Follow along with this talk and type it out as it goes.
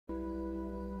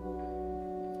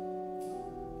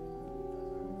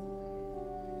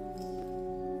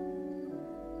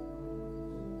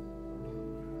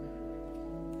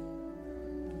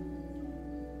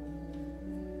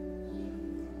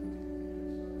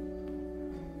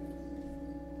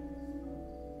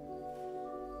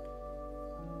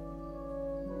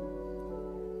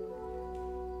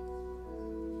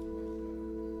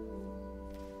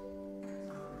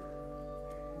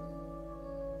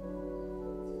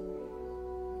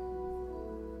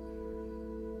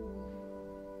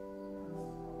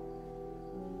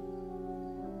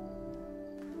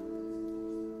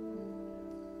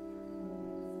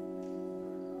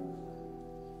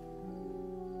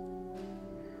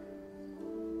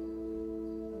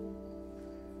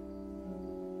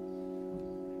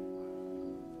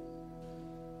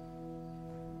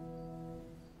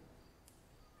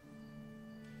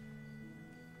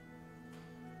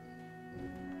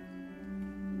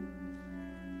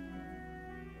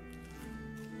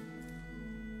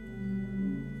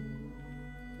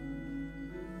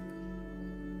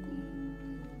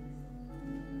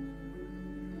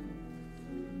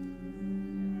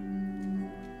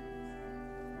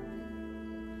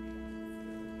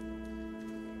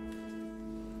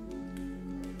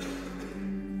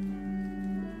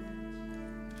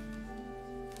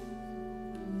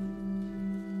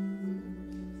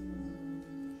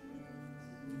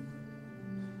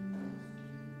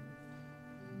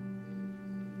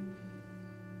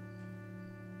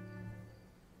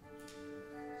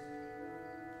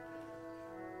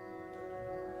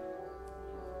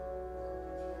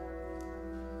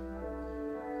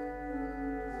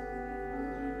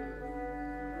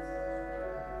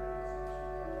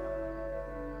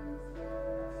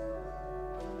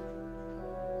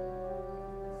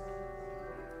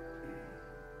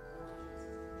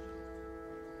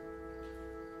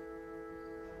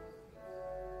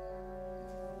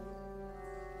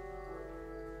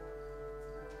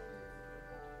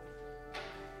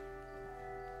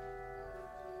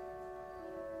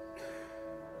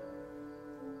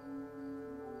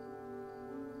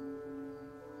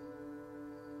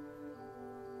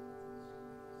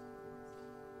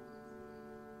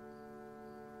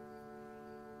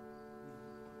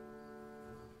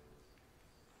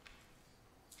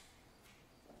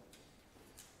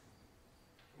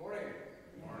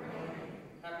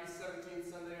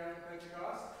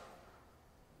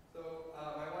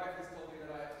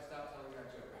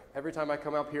every time I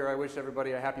come up here, I wish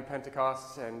everybody a happy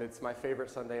Pentecost, and it's my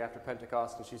favorite Sunday after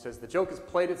Pentecost, and she says, the joke has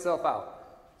played itself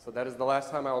out. So that is the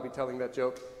last time I will be telling that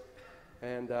joke,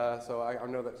 and so I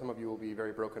know that some of you will be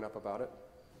very broken up about it.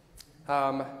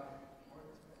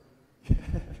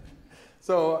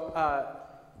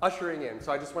 Ushering in.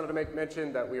 So I just wanted to make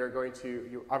mention that we are going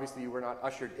to, obviously you were not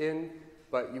ushered in,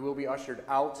 but you will be ushered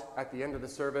out at the end of the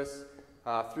service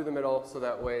through the middle, so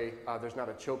that way there's not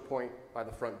a choke point by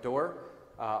the front door.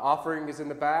 Offering is in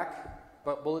the back,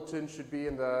 but bulletin should be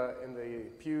in the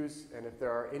pews, and if there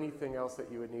are anything else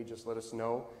that you would need, just let us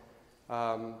know.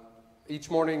 Each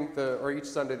morning, or each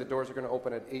Sunday, the doors are going to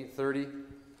open at 8:30,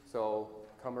 so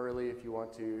come early if you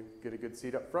want to get a good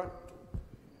seat up front.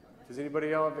 Does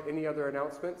anybody else have any other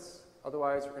announcements?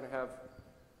 Otherwise, we're going to have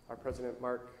our President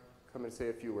Mark come and say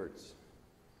a few words.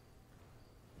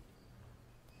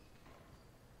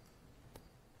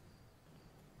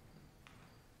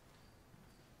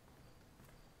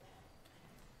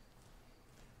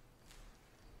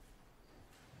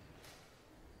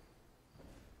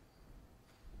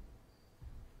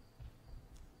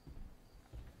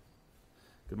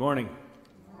 Good morning.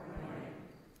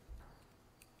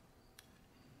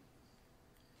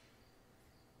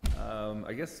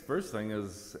 I guess first thing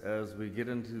is, as we get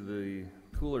into the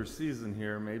cooler season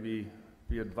here, maybe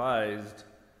be advised,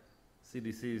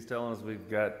 CDC is telling us we've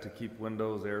got to keep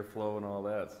windows, airflow, and all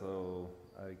that, so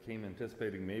I came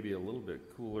anticipating maybe a little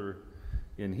bit cooler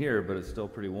in here, but it's still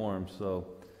pretty warm. So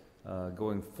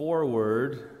going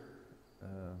forward,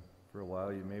 for a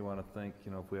while, you may want to think,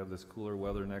 if we have this cooler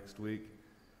weather next week,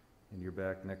 and you're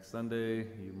back next Sunday,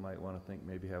 you might want to think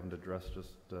maybe having to dress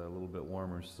just a little bit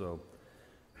warmer. So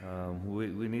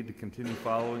we need to continue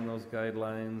following those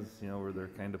guidelines, where they're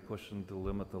kind of pushing to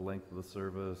limit the length of the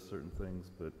service, certain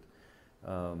things. But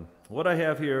what I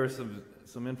have here is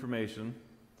some information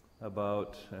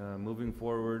about moving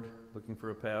forward, looking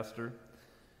for a pastor.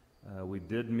 We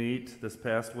did meet this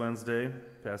past Wednesday.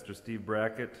 Pastor Steve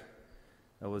Brackett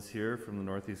was here from the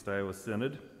Northeast Iowa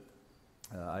Synod.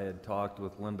 I had talked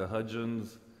with Linda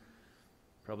Hudgens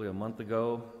probably a month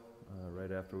ago,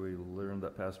 right after we learned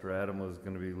that Pastor Adam was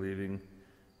going to be leaving.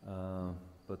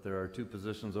 But there are two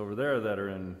positions over there that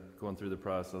are going through the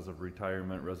process of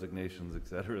retirement, resignations,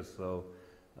 etc. So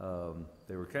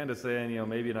they were kind of saying,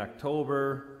 maybe in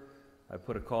October. I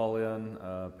put a call in.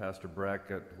 Pastor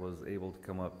Brackett was able to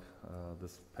come up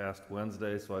this past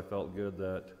Wednesday, so I felt good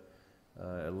that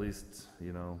at least,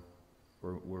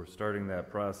 we're starting that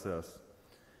process.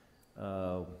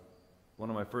 One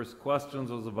of my first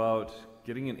questions was about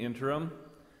getting an interim.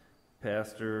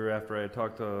 Pastor, after I had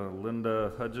talked to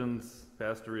Linda Hudgens,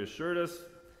 Pastor reassured us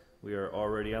we are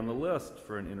already on the list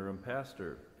for an interim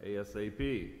pastor,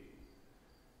 ASAP.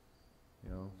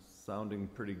 Sounding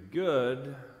pretty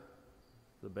good.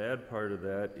 The bad part of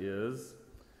that is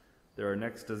there are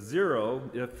next to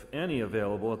 0, if any,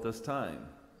 available at this time.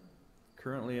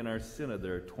 Currently in our synod,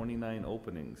 there are 29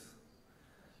 openings,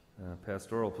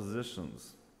 pastoral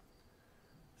positions.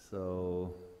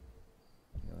 So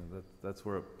that's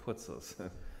where it puts us. And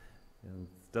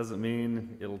it doesn't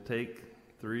mean it'll take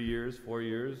 3 years, 4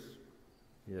 years.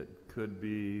 It could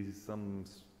be some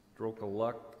stroke of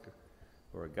luck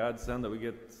or a godsend that we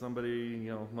get somebody,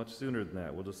 much sooner than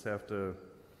that. We'll just have to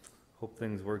hope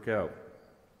things work out.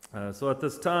 So at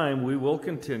this time, we will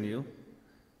continue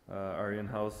our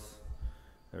in-house,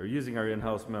 or using our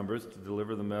in-house members to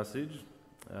deliver the message.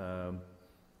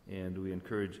 And we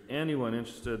encourage anyone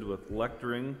interested with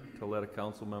lecturing to let a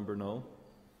council member know.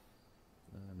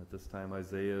 And at this time,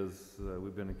 Isaiah's,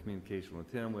 we've been in communication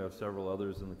with him. We have several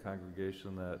others in the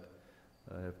congregation that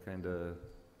have kind of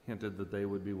hinted that they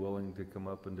would be willing to come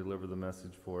up and deliver the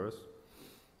message for us.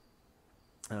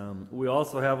 We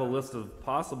also have a list of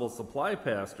possible supply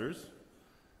pastors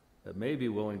that may be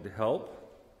willing to help.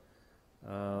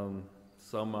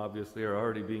 Some obviously are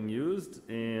already being used,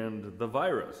 and the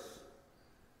virus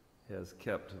has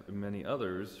kept many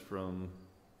others from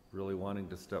really wanting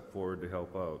to step forward to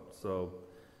help out. So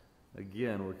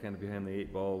again, we're kind of behind the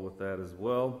 8 ball with that as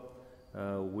well.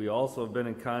 We also have been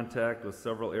in contact with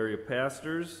several area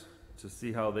pastors to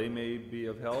see how they may be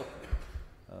of help.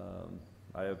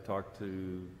 I have talked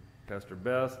to Pastor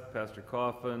Best, Pastor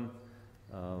Coffin.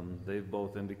 They've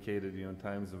both indicated, in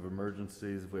times of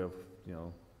emergencies, if we have,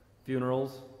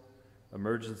 funerals,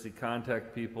 emergency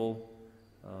contact people,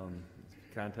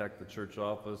 contact the church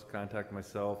office, contact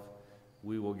myself.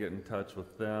 We will get in touch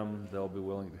with them. They'll be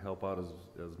willing to help out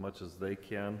as much as they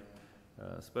can,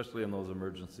 especially in those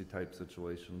emergency type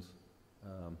situations.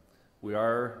 We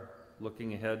are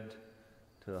looking ahead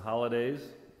to the holidays.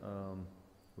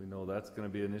 We know that's going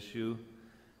to be an issue.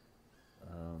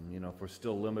 If we're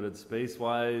still limited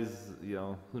space-wise,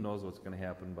 who knows what's going to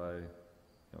happen by,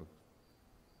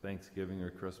 Thanksgiving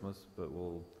or Christmas, but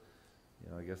we'll,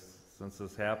 I guess since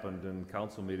this happened in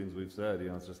council meetings, we've said,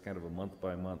 it's just kind of a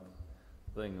month-by-month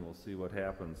thing, and we'll see what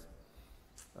happens.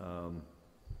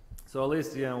 So at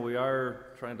least, we are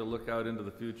trying to look out into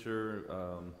the future,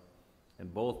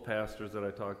 and both pastors that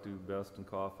I talked to, Best and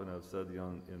Coffin, have said,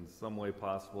 in some way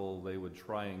possible, they would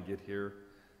try and get here.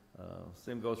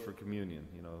 Same goes for communion.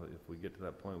 If we get to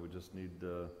that point, we just need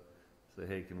to say,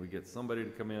 hey, can we get somebody to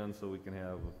come in so we can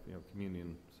have,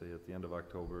 communion, say at the end of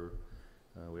October.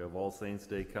 We have All Saints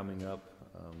Day coming up,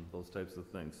 those types of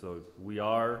things. So we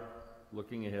are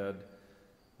looking ahead,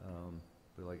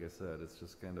 but like I said, it's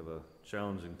just kind of a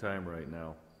challenging time right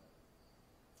now.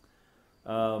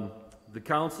 The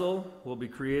council will be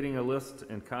creating a list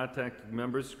and contacting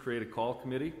members to create a call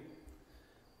committee.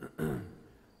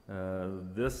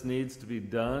 This needs to be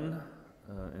done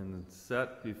and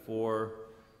set before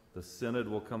the synod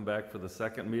will come back for the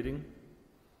second meeting.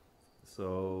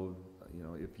 So,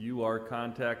 if you are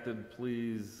contacted,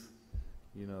 please,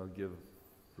 give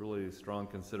really strong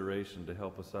consideration to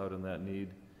help us out in that need.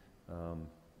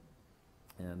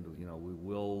 And, we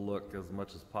will look as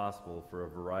much as possible for a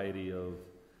variety of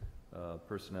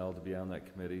personnel to be on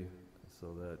that committee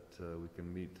so that we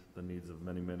can meet the needs of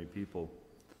many, many people.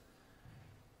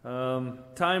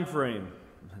 Time frame.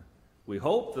 We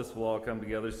hope this will all come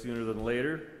together sooner than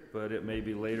later, but it may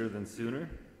be later than sooner.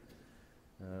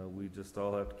 We just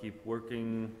all have to keep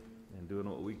working and doing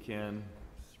what we can.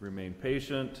 Just remain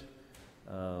patient.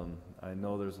 I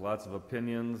know there's lots of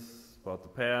opinions about the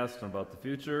past and about the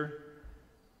future.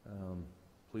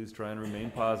 Please try and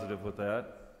remain positive with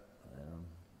that.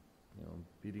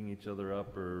 Beating each other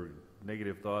up or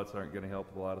negative thoughts aren't going to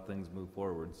help a lot of things move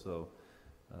forward. So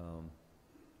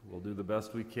we'll do the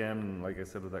best we can. And like I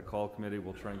said, with that call committee,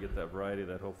 we'll try and get that variety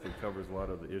that hopefully covers a lot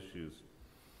of the issues.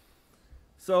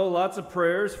 So lots of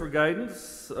prayers for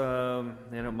guidance, and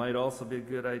it might also be a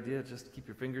good idea just to keep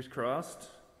your fingers crossed.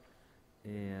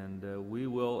 And we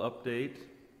will update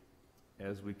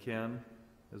as we can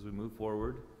as we move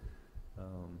forward.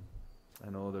 I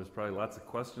know there's probably lots of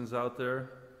questions out there.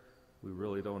 We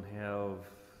really don't have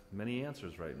many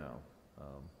answers right now.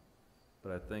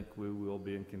 But I think we will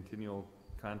be in continual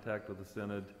contact with the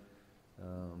Synod.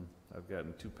 I've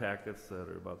gotten 2 packets that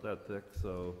are about that thick,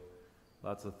 so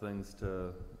lots of things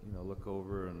to look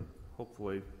over, and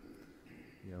hopefully,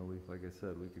 like I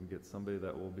said, we can get somebody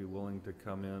that will be willing to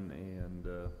come in and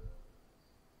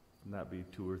not be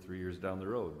 2 or 3 years down the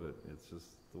road, but it's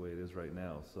just the way it is right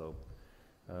now. So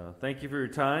thank you for your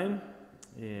time,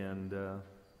 and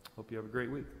hope you have a great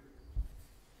week.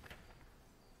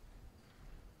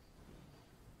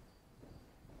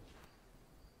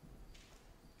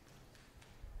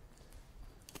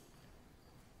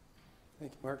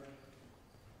 Thank you, Mark.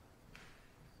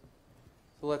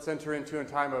 So let's enter into a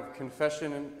time of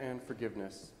confession and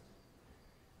forgiveness.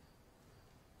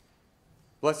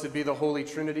 Blessed be the Holy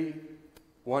Trinity,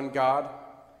 one God,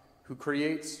 who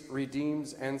creates,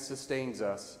 redeems, and sustains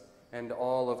us and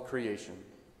all of creation.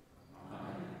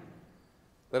 Amen.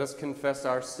 Let us confess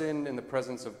our sin in the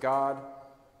presence of God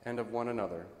and of one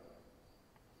another.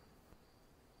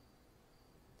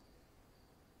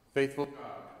 Faithful God,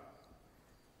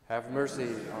 have mercy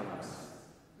on us.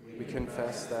 We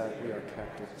confess that we are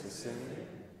captive to sin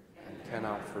and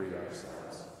cannot free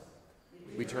ourselves.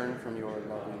 We turn from your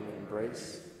loving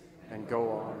embrace and go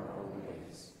on our own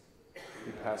ways.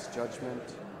 We pass judgment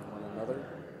on one another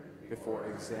before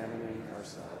examining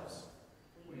ourselves.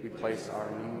 We place our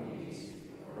needs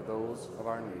for those of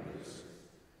our neighbors.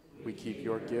 We keep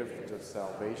your gift of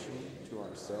salvation to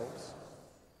ourselves.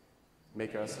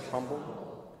 Make us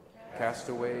humble, cast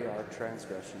away our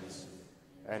transgressions,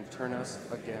 and turn us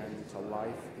again to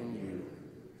life in you,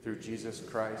 through Jesus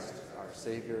Christ, our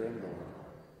Savior and Lord.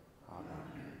 Amen.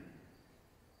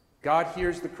 God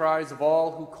hears the cries of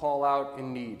all who call out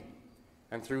in need,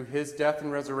 and through his death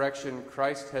and resurrection,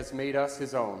 Christ has made us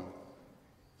his own.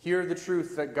 Hear the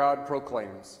truth that God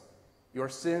proclaims. Your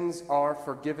sins are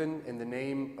forgiven in the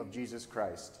name of Jesus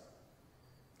Christ.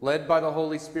 Led by the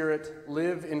Holy Spirit,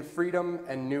 live in freedom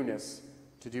and newness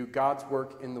to do God's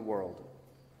work in the world.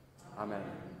 Amen.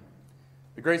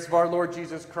 The grace of our Lord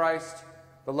Jesus Christ,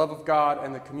 the love of God,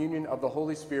 and the communion of the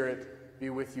Holy Spirit be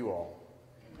with you all.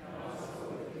 And also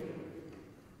with you.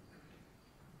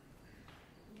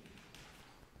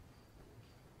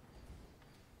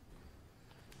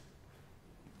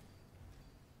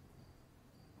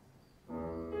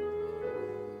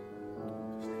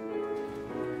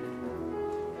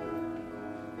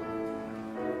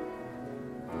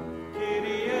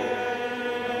 Kyrie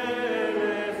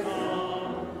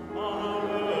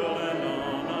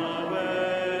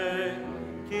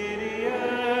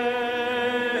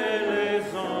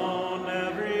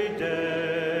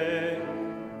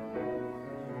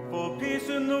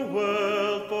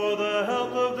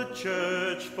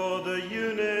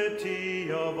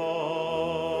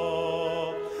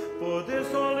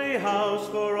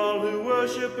all who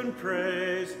worship and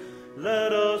praise.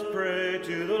 Let us pray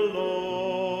to the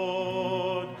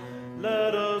Lord.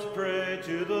 Let us pray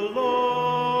to the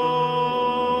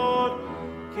Lord.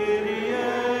 Kyrie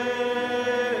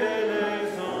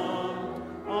eleison,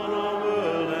 on our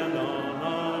world and on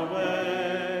our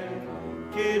way.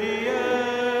 Kyrie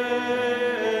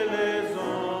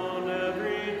eleison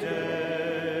every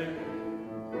day.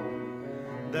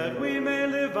 That we may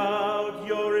live out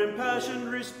your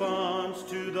impassioned response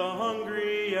to the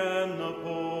hungry and the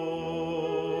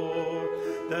poor.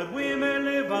 That we may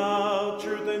live out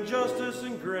truth and justice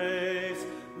and grace.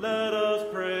 Let us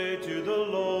pray to the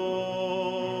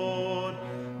Lord.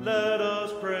 Let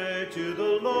us pray to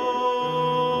the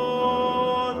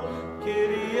Lord.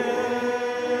 Kyrie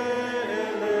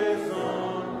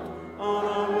eleison, on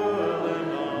our world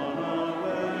and on our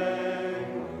way.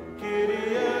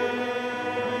 Kyrie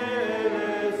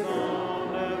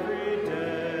eleison every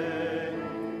day.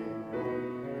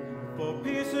 For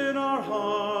peace in our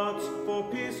hearts, for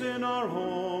peace in our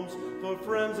homes, for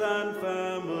friends and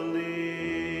family,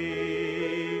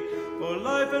 for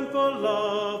life and for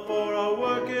love, for our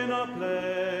work and our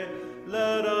play.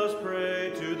 Let us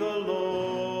pray to the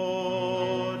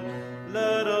Lord.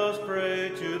 Let us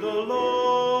pray to the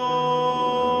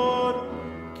Lord.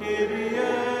 Kyrie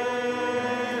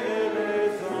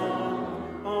eleison,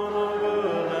 on our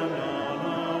world and on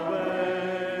our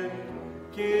way.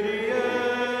 Kyrie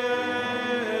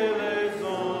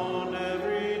eleison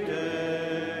every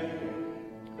day.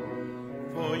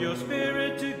 For your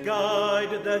Spirit to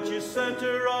guide, that you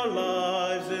center our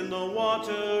lives in the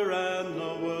water and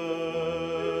the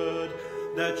word,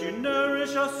 that you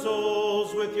nourish our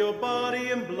souls with your body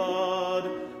and blood.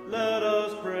 Let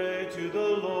us pray to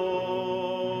the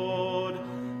Lord.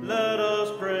 Let us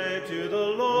pray to the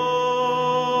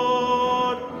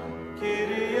Lord.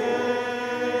 Kyrie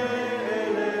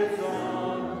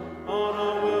eleison, on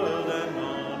our world and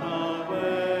on our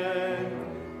way.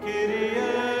 Kyrie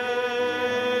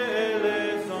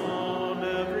eleison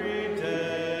every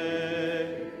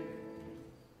day.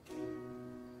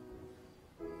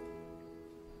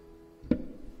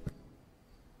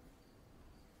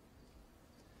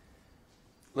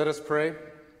 Let us pray.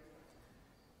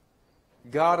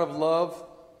 God of love,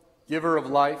 giver of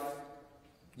life,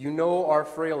 you know our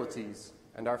frailties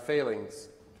and our failings.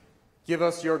 Give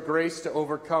us your grace to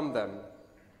overcome them.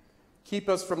 Keep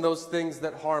us from those things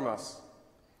that harm us,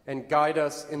 and guide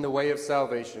us in the way of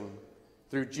salvation.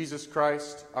 Through Jesus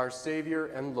Christ, our Savior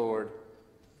and Lord.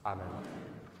 Amen.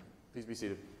 Please be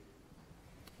seated.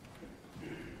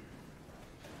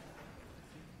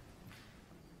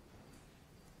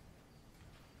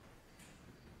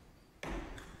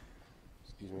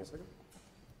 Excuse me a second.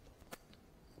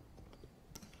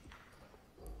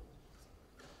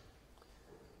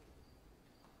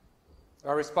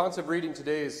 Our responsive reading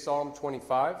today is Psalm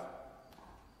 25.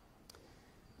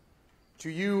 To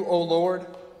you, O Lord,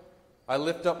 I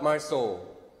lift up my soul.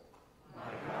 My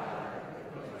God, I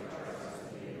put my trust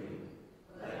in you.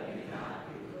 Let me not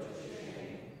be put to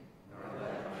shame, nor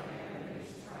let my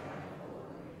enemies triumph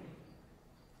over me.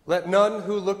 Let none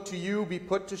who look to you be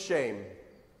put to shame.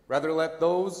 Rather, let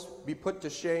those be put to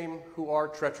shame who are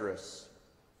treacherous.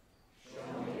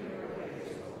 Show me your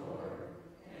ways, O Lord,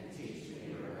 and teach me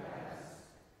your paths.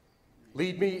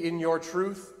 Lead me in your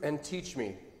truth and teach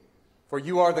me, for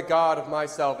you are the God of my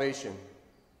salvation.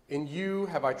 In you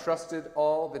have I trusted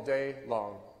all the day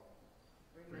long.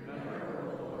 Remember, O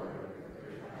Lord,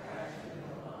 your compassion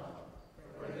and love,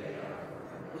 for they are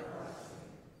forever lasting.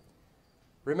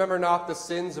 Remember not the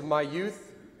sins of my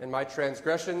youth and my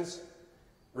transgressions.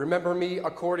 Remember me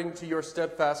according to your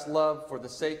steadfast love, for the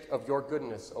sake of your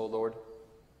goodness, O Lord.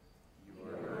 You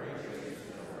are gracious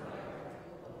and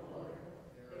upright, O Lord.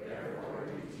 Therefore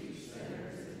you teach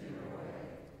sinners in your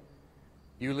way.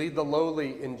 You lead the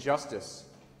lowly in justice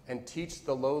and teach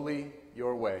the lowly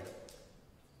your way.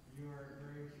 You are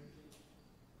gracious.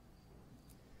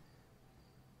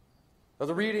 Now,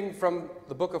 the reading from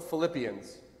the book of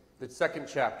Philippians, the 2nd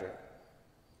chapter.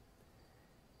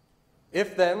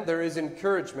 If then there is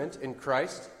encouragement in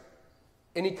Christ,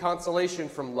 any consolation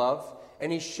from love,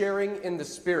 any sharing in the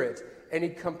Spirit, any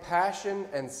compassion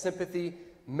and sympathy,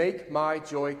 make my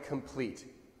joy complete.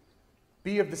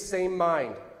 Be of the same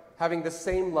mind, having the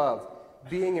same love,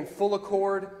 being in full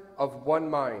accord of one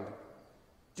mind.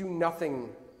 Do nothing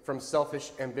from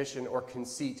selfish ambition or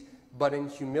conceit, but in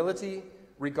humility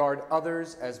regard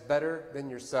others as better than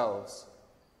yourselves.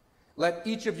 Let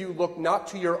each of you look not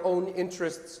to your own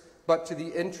interests, but to the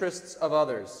interests of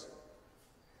others.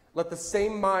 Let the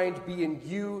same mind be in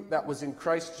you that was in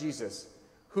Christ Jesus,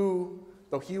 who,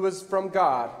 though he was from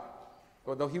God,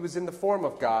 though he was in the form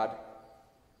of God,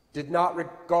 did not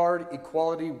regard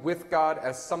equality with God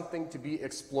as something to be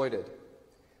exploited,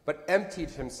 but emptied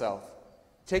himself,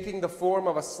 taking the form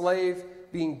of a slave,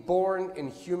 being born in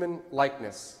human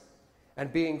likeness.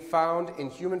 And being found in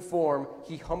human form,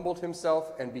 he humbled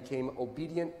himself and became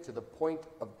obedient to the point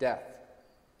of death,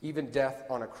 even death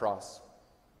on a cross.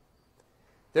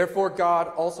 Therefore God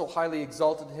also highly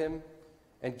exalted him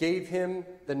and gave him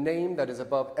the name that is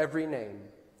above every name,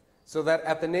 so that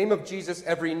at the name of Jesus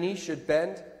every knee should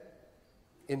bend,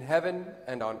 in heaven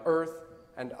and on earth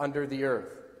and under the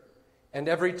earth, and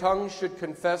every tongue should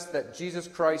confess that Jesus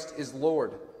Christ is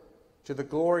Lord, to the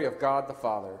glory of God the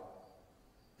Father.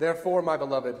 Therefore, my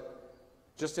beloved,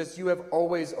 just as you have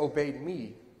always obeyed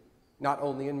me, not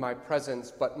only in my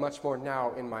presence, but much more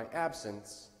now in my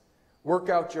absence, work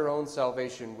out your own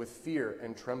salvation with fear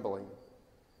and trembling.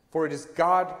 For it is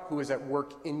God who is at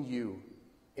work in you,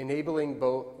 enabling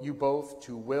you both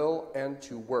to will and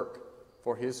to work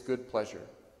for his good pleasure.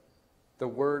 The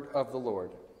word of the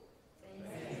Lord. Thanks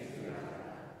be to God.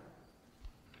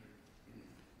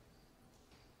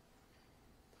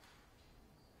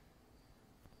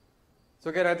 So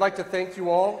again, I'd like to thank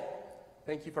you all.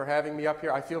 Thank you for having me up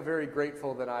here. I feel very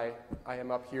grateful that I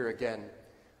am up here again.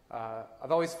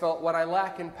 I've always felt what I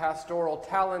lack in pastoral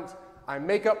talent, I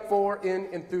make up for in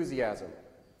enthusiasm.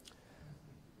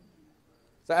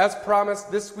 So as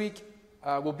promised, this week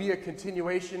will be a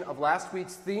continuation of last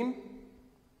week's theme.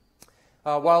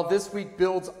 While this week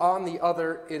builds on the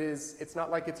other, it's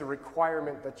not like it's a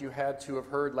requirement that you had to have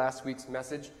heard last week's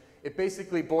message. It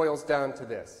basically boils down to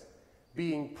this: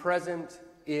 being present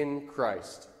in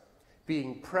Christ,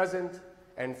 being present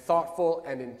and thoughtful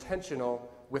and intentional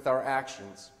with our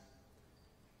actions.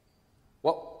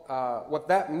 What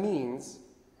that means,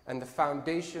 and the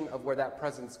foundation of where that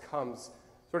presence comes,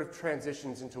 sort of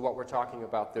transitions into what we're talking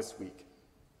about this week.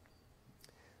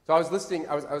 So I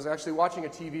was actually watching a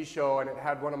TV show, and it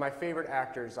had one of my favorite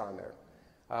actors on there.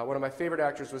 One of my favorite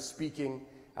actors was speaking,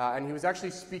 and he was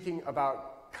actually speaking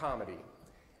about comedy.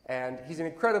 And he's an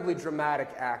incredibly dramatic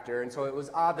actor, and so it was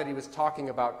odd that he was talking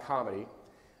about comedy.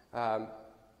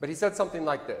 But he said something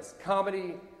like this: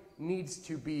 comedy needs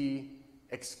to be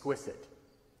exquisite.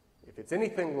 If it's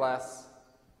anything less,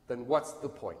 then what's the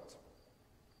point?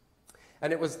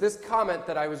 And it was this comment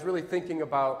that I was really thinking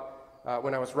about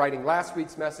when I was writing last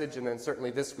week's message, and then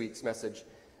certainly this week's message.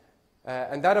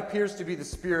 And that appears to be the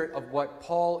spirit of what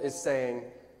Paul is saying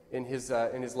in his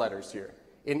letters here.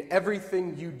 In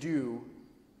everything you do,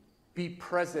 be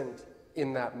present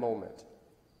in that moment.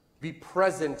 Be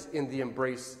present in the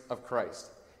embrace of Christ.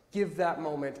 Give that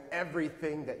moment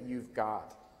everything that you've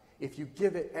got. If you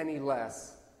give it any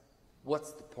less,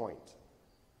 what's the point?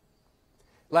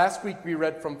 Last week we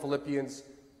read from Philippians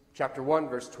chapter 1,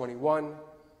 verse 21.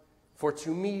 For to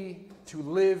me, to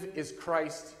live is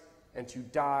Christ, and to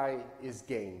die is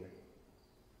gain.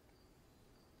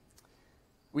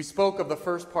 We spoke of the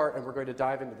first part, and we're going to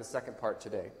dive into the second part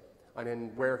today, and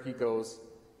in where he goes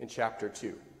in chapter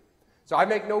 2. So I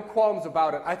make no qualms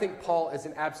about it. I think Paul is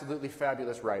an absolutely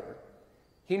fabulous writer.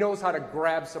 He knows how to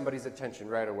grab somebody's attention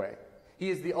right away. He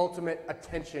is the ultimate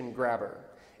attention grabber.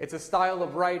 It's a style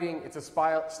of writing, it's a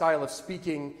style of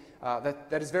speaking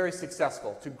that is very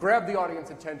successful. To grab the audience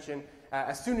attention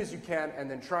as soon as you can, and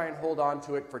then try and hold on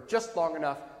to it for just long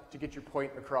enough to get your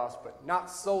point across, but not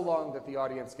so long that the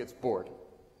audience gets bored.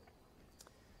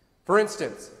 For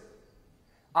instance,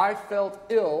 I felt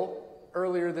ill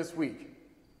earlier this week.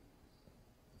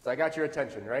 So I got your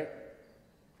attention, right?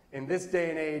 In this day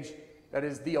and age, that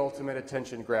is the ultimate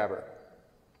attention grabber.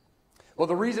 Well,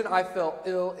 the reason I felt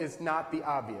ill is not the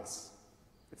obvious.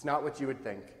 It's not what you would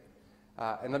think.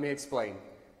 And let me explain.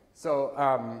 So,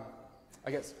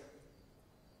 I guess,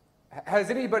 has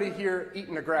anybody here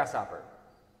eaten a grasshopper?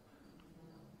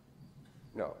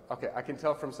 No. Okay, I can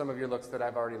tell from some of your looks that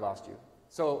I've already lost you.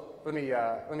 So, let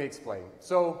me explain.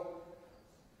 So,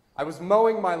 I was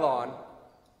mowing my lawn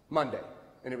Monday,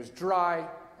 and it was dry,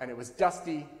 and it was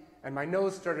dusty, and my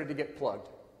nose started to get plugged.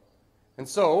 And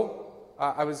so,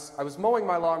 I was mowing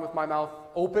my lawn with my mouth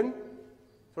open,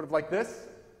 sort of like this,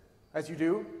 as you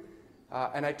do,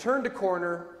 and I turned a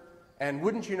corner, and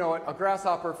wouldn't you know it, a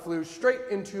grasshopper flew straight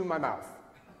into my mouth,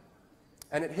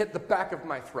 and it hit the back of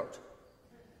my throat.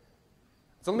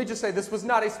 So let me just say, this was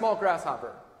not a small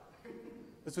grasshopper.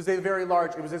 This was a very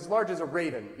large, it was as large as a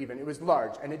raven even, it was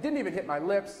large, and it didn't even hit my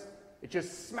lips, it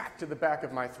just smacked to the back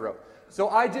of my throat. So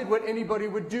I did what anybody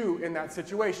would do in that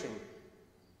situation.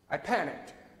 I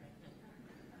panicked.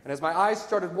 And as my eyes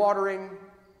started watering,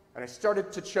 and I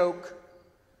started to choke,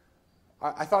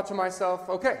 I thought to myself,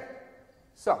 okay,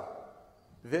 so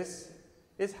this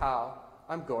is how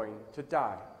I'm going to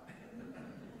die.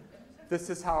 This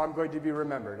is how I'm going to be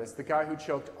remembered, as the guy who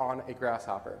choked on a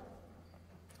grasshopper.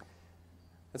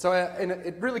 And so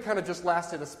it really kind of just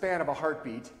lasted a span of a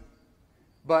heartbeat,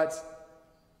 but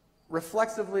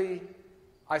reflexively,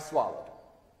 I swallowed.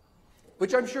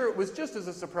 Which I'm sure it was just as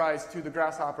a surprise to the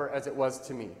grasshopper as it was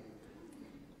to me.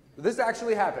 This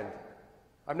actually happened.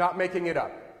 I'm not making it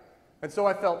up. And so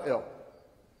I felt ill.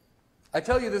 I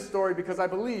tell you this story because I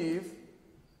believe,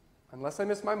 unless I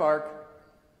miss my mark,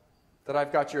 that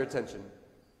I've got your attention.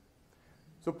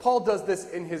 So Paul does this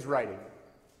in his writing.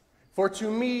 For to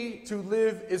me, to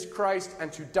live is Christ,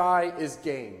 and to die is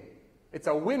gain. It's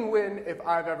a win-win if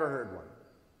I've ever heard one.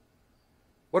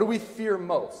 What do we fear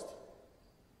most?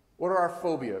 What are our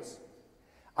phobias?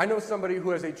 I know somebody who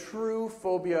has a true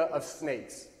phobia of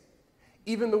snakes.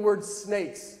 Even the word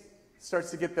snakes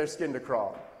starts to get their skin to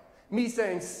crawl. Me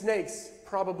saying snakes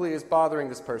probably is bothering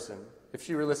this person, if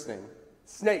she were listening.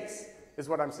 Snakes is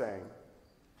what I'm saying.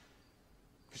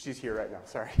 Because she's here right now,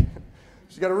 sorry.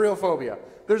 She's got a real phobia.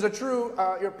 There's a true,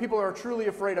 people are truly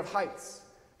afraid of heights.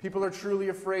 People are truly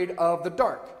afraid of the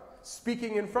dark,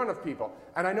 speaking in front of people.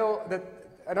 And I know that,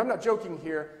 and I'm not joking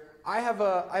here, I have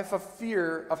a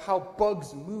fear of how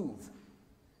bugs move.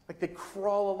 Like they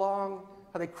crawl along,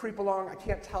 how they creep along. I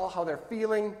can't tell how they're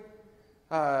feeling.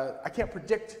 I can't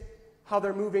predict how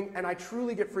they're moving, and I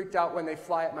truly get freaked out when they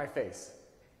fly at my face.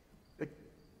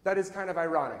 That is kind of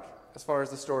ironic as far as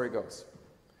the story goes.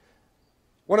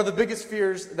 One of the biggest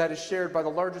fears that is shared by the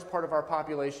largest part of our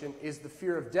population is the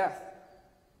fear of death,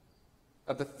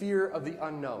 of the fear of the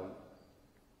unknown.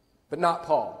 But not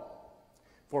Paul.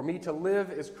 For me to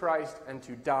live is Christ, and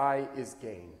to die is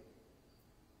gain.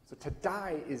 So to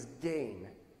die is gain.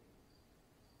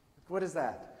 What is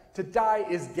that? To die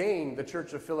is gain, the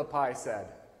church of Philippi said.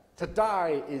 To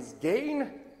die is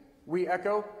gain, we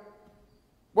echo.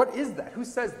 What is that? Who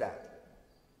says that?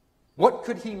 What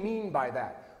could he mean by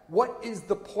that? What is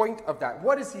the point of that?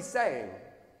 What is he saying?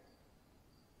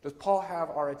 Does Paul have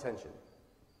our attention?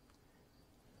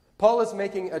 Paul is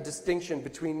making a distinction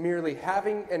between merely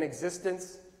having an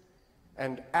existence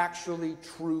and actually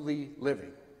truly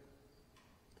living.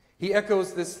 He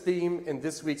echoes this theme in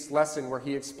this week's lesson where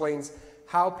he explains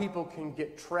how people can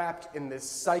get trapped in this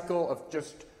cycle of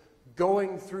just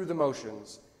going through the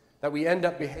motions, that we end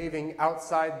up behaving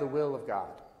outside the will of God.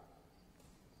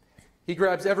 He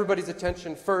grabs everybody's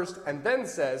attention first and then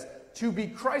says, to be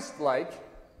Christ-like,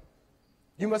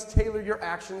 you must tailor your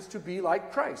actions to be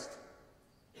like Christ.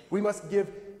 We must give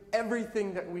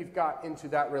everything that we've got into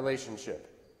that relationship.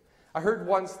 I heard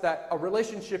once that a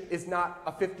relationship is not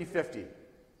a 50-50,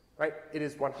 right? It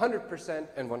is 100%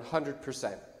 and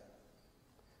 100%.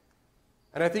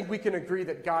 And I think we can agree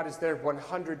that God is there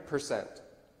 100%.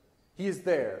 He is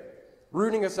there,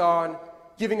 rooting us on,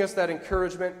 giving us that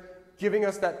encouragement, giving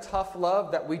us that tough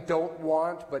love that we don't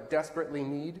want but desperately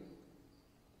need.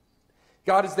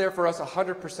 God is there for us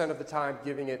 100% of the time,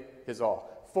 giving it his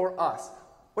all. For us,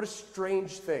 what a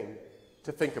strange thing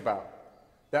to think about.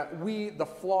 That we, the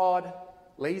flawed,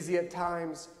 lazy at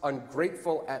times,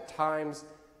 ungrateful at times,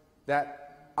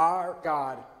 that our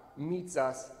God meets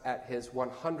us at his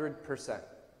 100%.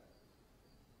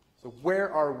 So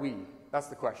where are we? That's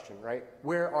the question, right?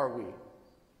 Where are we?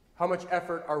 How much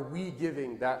effort are we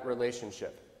giving that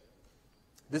relationship?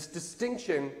 This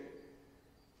distinction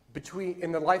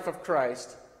in the life of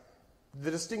Christ, the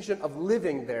distinction of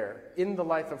living there in the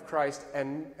life of Christ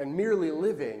and merely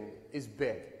living is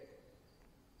big.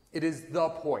 It is the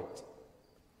point.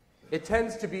 It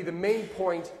tends to be the main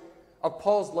point of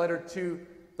Paul's letter to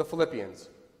the Philippians.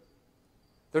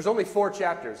 There's only 4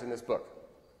 chapters in this book.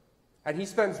 And he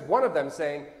spends one of them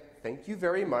saying, thank you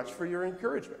very much for your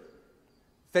encouragement.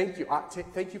 Thank you.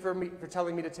 Thank you for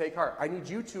telling me to take heart. I need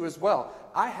you to as well.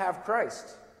 I have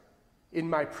Christ. In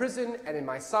my prison and in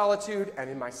my solitude and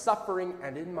in my suffering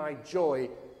and in my joy,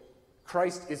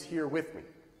 Christ is here with me.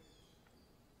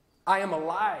 I am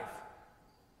alive.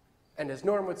 And as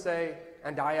Norm would say,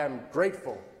 and I am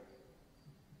grateful.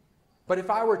 But if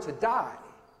I were to die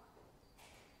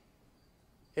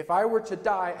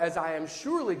as I am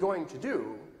surely going to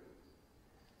do,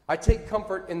 I take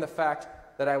comfort in the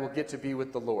fact that I will get to be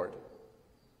with the Lord.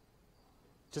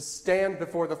 To stand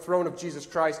before the throne of Jesus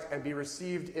Christ and be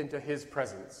received into his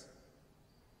presence.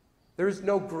 There is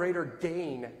no greater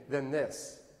gain than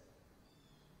this.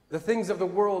 The things of the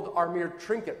world are mere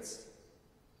trinkets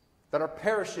that are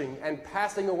perishing and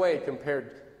passing away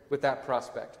compared with that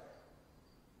prospect.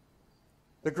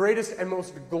 The greatest and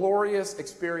most glorious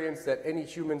experience that any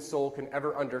human soul can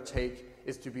ever undertake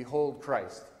is to behold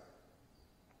Christ.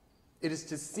 It is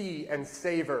to see and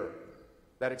savor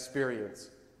that experience.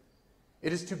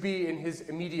 It is to be in his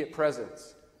immediate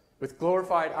presence, with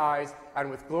glorified eyes and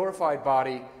with glorified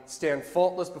body, stand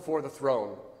faultless before the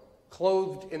throne,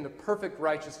 clothed in the perfect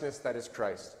righteousness that is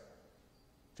Christ,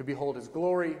 to behold his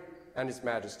glory and his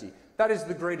majesty. That is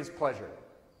the greatest pleasure.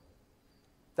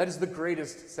 That is the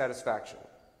greatest satisfaction.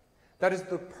 That is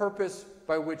the purpose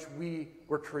by which we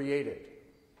were created,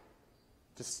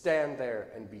 to stand there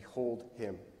and behold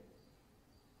him.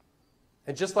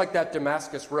 And just like that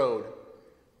Damascus road,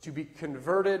 to be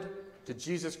converted to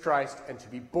Jesus Christ and to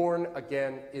be born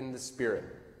again in the Spirit.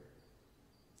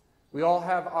 We all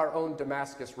have our own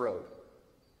Damascus road.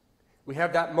 We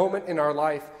have that moment in our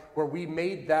life where we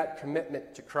made that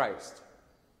commitment to Christ.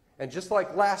 And just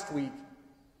like last week,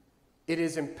 it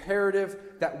is imperative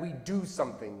that we do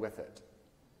something with it.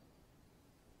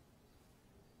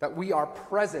 That we are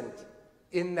present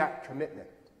in that commitment.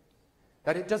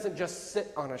 That it doesn't just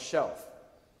sit on a shelf.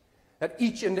 That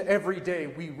each and every day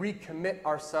we recommit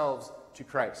ourselves to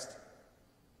Christ.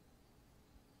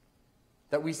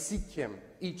 That we seek him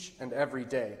each and every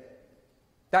day.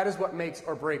 That is what makes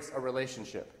or breaks a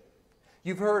relationship.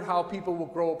 You've heard how people will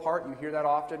grow apart. You hear that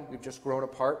often. We've just grown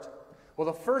apart. Well,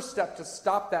 the first step to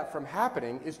stop that from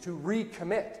happening is to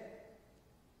recommit.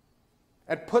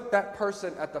 And put that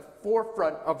person at the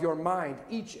forefront of your mind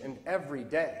each and every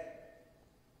day.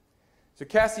 So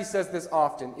Cassie says this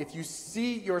often: if you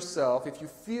see yourself, if you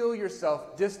feel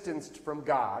yourself distanced from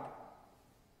God,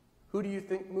 who do you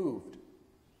think moved?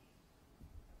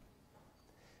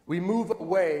 We move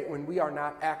away when we are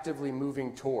not actively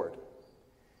moving toward.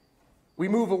 We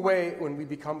move away when we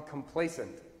become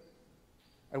complacent,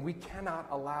 and we cannot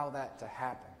allow that to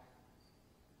happen.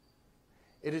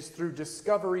 It is through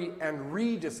discovery and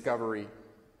rediscovery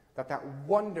that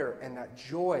wonder and that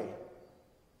joy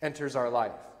enters our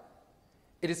life.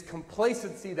 It is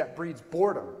complacency that breeds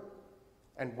boredom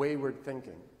and wayward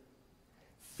thinking.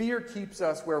 Fear keeps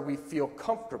us where we feel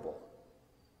comfortable.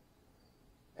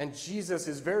 And Jesus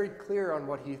is very clear on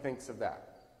what he thinks of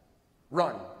that.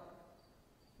 Run.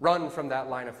 Run from that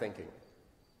line of thinking.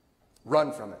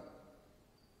 Run from it.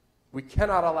 We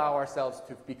cannot allow ourselves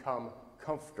to become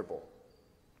comfortable.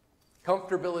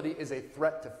 Comfortability is a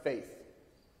threat to faith.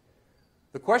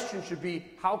 The question should be,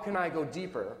 how can I go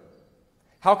deeper?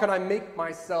 How can I make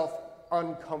myself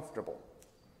uncomfortable?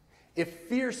 If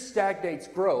fear stagnates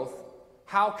growth,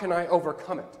 how can I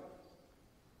overcome it?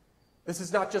 This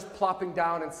is not just plopping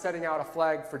down and setting out a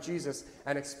flag for Jesus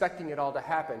and expecting it all to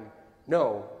happen.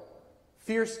 No,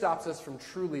 fear stops us from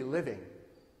truly living.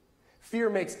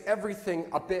 Fear makes everything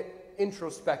a bit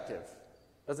introspective,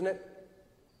 doesn't it?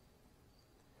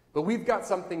 But we've got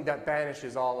something that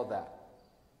banishes all of that.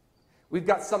 We've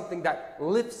got something that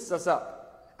lifts us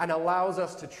up and allows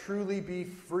us to truly be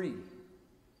free.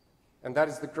 And that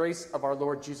is the grace of our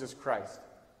Lord Jesus Christ.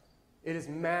 It is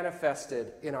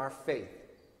manifested in our faith.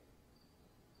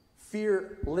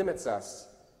 Fear limits us.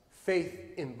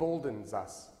 Faith emboldens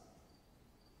us.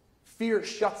 Fear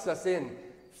shuts us in.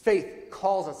 Faith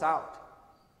calls us out.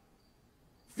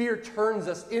 Fear turns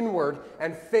us inward,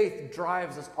 and faith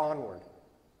drives us onward.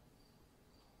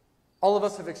 All of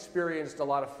us have experienced a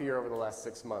lot of fear over the last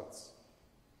 6 months.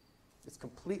 It's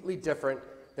completely different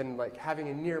than like having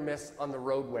a near miss on the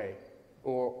roadway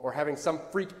or having some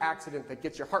freak accident that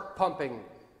gets your heart pumping,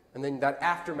 and then that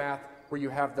aftermath where you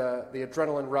have the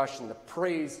adrenaline rush and the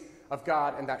praise of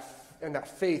God, and that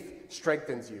faith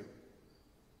strengthens you.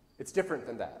 It's different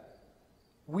than that.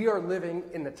 We are living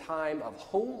in the time of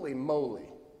holy moly.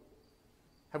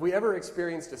 Have we ever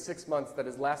experienced a 6 months that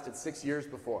has lasted 6 years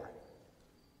before?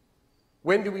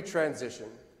 When do we transition?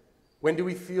 When do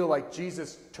we feel like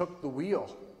Jesus took the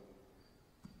wheel?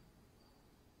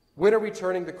 When are we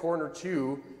turning the corner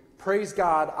to, praise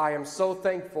God, I am so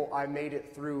thankful I made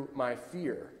it through my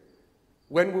fear?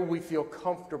 When will we feel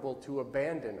comfortable to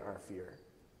abandon our fear?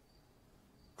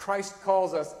 Christ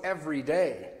calls us every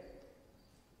day.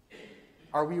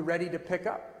 Are we ready to pick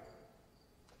up?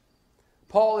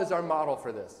 Paul is our model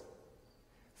for this.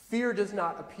 Fear does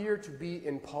not appear to be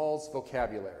in Paul's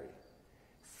vocabulary.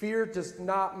 Fear does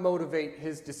not motivate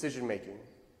his decision-making.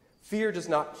 Fear does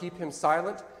not keep him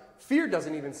silent. Fear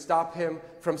doesn't even stop him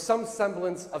from some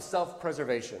semblance of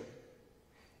self-preservation.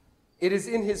 It is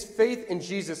in his faith in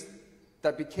Jesus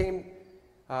that became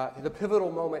the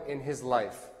pivotal moment in his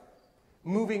life,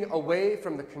 moving away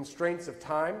from the constraints of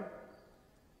time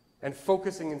and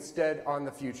focusing instead on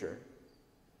the future,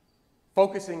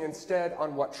 focusing instead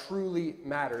on what truly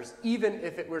matters, even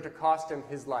if it were to cost him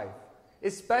his life.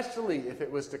 Especially if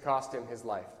it was to cost him his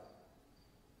life.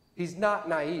 He's not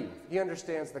naive. He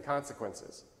understands the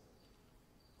consequences.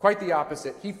 Quite the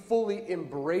opposite. He fully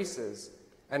embraces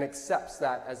and accepts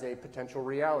that as a potential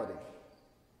reality.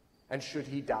 And should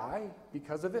he die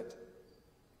because of it?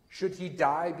 Should he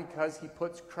die because he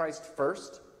puts Christ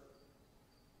first?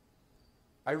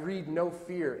 I read no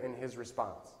fear in his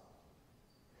response.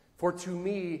 For to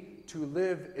me, to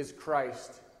live is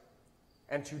Christ,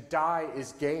 and to die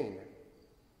is gain.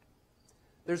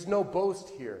 There's no boast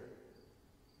here.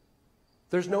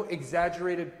 There's no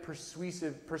exaggerated,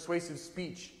 persuasive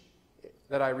speech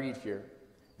that I read here.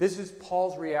 This is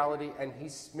Paul's reality, and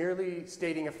he's merely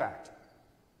stating a fact.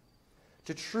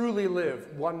 To truly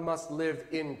live, one must live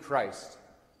in Christ.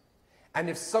 And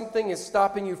if something is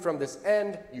stopping you from this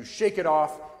end, you shake it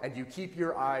off and you keep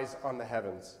your eyes on the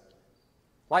heavens.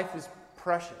 Life is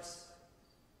precious.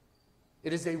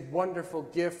 It is a wonderful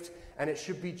gift, and it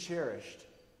should be cherished.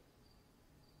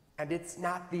 And it's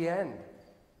not the end.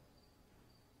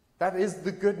 That is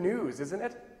the good news, isn't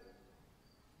it?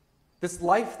 This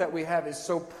life that we have is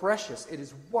so precious. It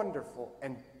is wonderful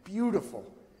and beautiful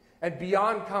and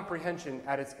beyond comprehension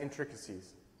at its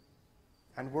intricacies.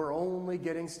 And we're only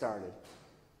getting started.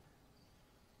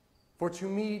 For to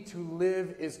me, to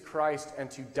live is Christ,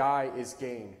 and to die is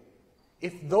gain.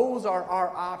 If those are our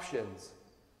options,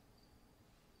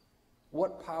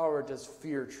 what power does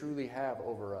fear truly have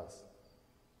over us?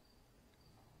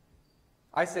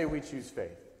 I say we choose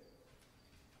faith.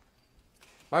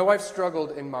 My wife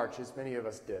struggled in March, as many of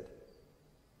us did.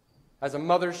 As a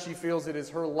mother, she feels it is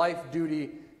her life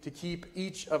duty to keep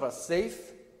each of us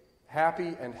safe,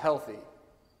 happy, and healthy.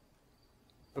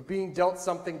 But being dealt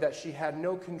something that she had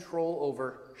no control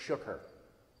over shook her.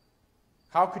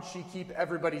 How could she keep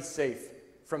everybody safe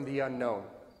from the unknown?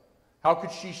 How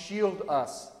could she shield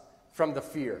us from the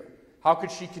fear? How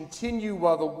could she continue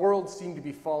while the world seemed to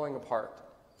be falling apart?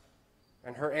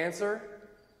 And her answer?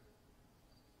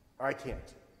 I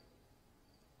can't.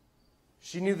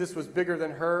 She knew this was bigger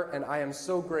than her, and I am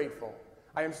so grateful.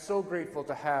 I am so grateful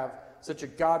to have such a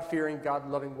God-fearing,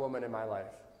 God-loving woman in my life.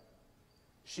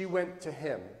 She went to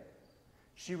him.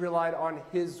 She relied on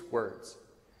his words.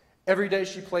 Every day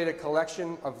she played a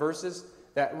collection of verses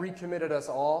that recommitted us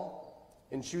all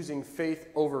in choosing faith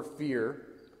over fear,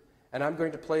 and I'm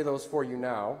going to play those for you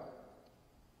now.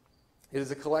 It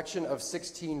is a collection of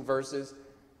 16 verses.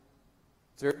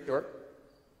 It's very short.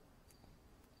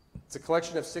 It's a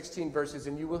collection of 16 verses,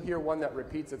 and you will hear one that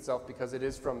repeats itself because it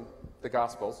is from the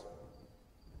Gospels.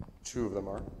 2 of them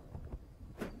are.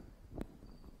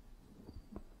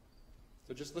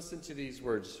 So just listen to these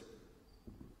words.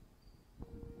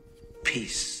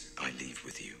 Peace I leave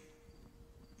with you.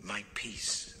 My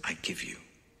peace I give you.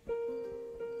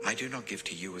 I do not give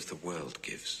to you as the world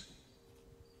gives.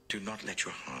 Do not let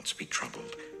your hearts be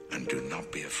troubled, and do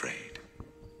not be afraid.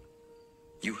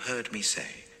 You heard me say,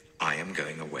 I am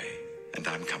going away, and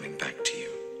I'm coming back to you.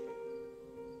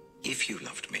 If you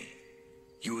loved me,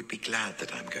 you would be glad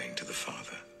that I'm going to the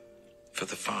Father, for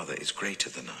the Father is greater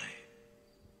than I.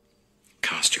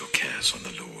 Cast your cares on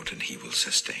the Lord, and he will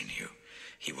sustain you.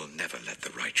 He will never let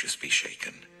the righteous be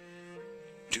shaken.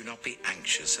 Do not be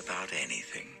anxious about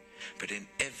anything, but in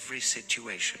every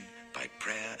situation, by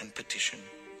prayer and petition,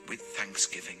 with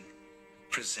thanksgiving,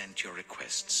 present your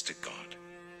requests to God.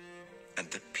 And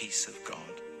the peace of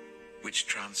God, which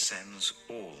transcends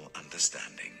all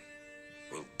understanding,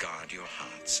 will guard your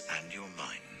hearts and your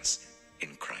minds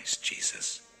in Christ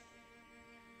Jesus.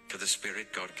 For the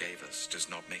Spirit God gave us does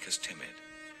not make us timid,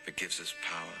 but gives us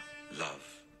power,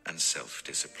 love, and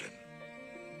self-discipline.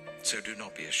 So do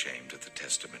not be ashamed of the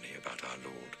testimony about our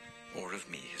Lord, or of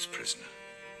me, his prisoner.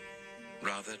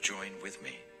 Rather join with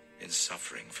me in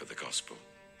suffering for the gospel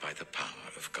by the power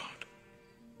of God.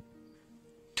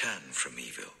 Turn from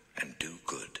evil and do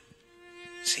good.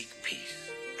 Seek peace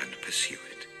and pursue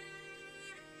it.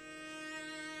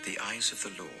 The eyes of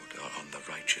the Lord are on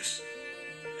the righteous,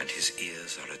 and his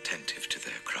ears are attentive to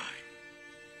their cry.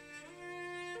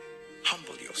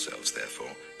 Humble yourselves,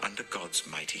 therefore, under God's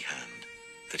mighty hand,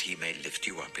 that he may lift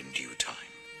you up in due time.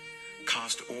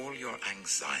 Cast all your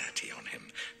anxiety on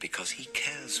him, because he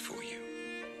cares for you.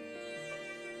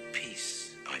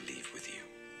 Peace I leave with you.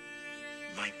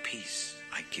 My peace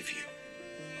I give you.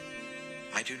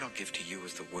 I do not give to you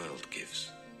as the world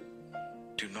gives.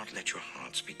 Do not let your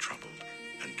hearts be troubled,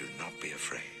 and do not be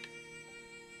afraid.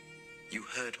 You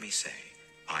heard me say,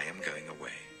 I am going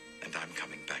away, and I'm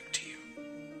coming back to you.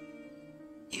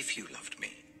 If you loved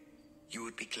me, you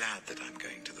would be glad that I'm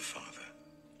going to the Father,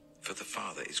 for the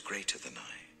Father is greater than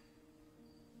I.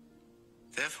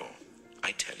 Therefore,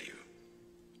 I tell you,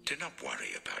 do not worry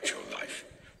about your life,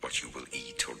 what you will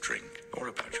eat or drink, or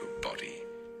about your body,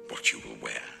 what you will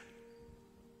wear.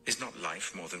 Is not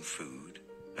life more than food,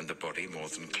 and the body more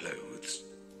than clothes?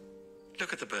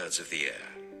 Look at the birds of the air.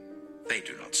 They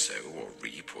do not sow or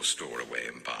reap or store away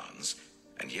in barns,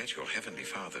 and yet your heavenly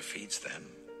Father feeds them.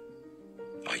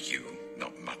 Are you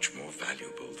not much more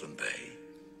valuable than they?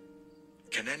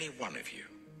 Can any one of you,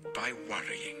 by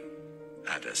worrying,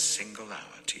 add a single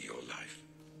hour to your life?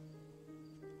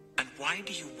 And why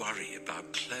do you worry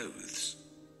about clothes?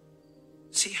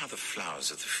 See how the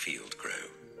flowers of the field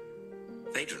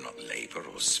grow. They do not labor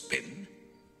or spin.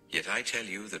 Yet I tell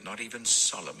you that not even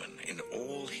Solomon in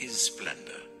all his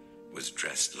splendor was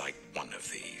dressed like one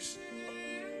of these.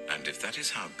 And if that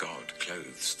is how God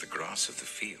clothes the grass of the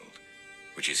field,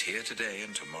 which is here today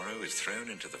and tomorrow is thrown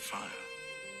into the fire,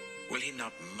 will he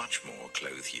not much more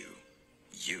clothe you,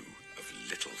 you of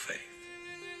little faith?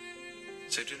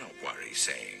 So do not worry,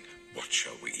 saying, what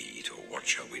shall we eat, or what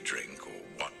shall we drink, or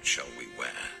what shall we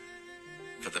wear?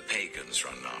 For the pagans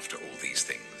run after all these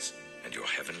things, and your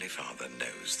heavenly Father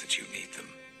knows that you need them.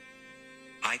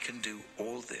 I can do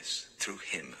all this through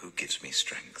him who gives me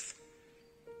strength.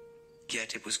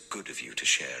 Yet it was good of you to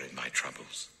share in my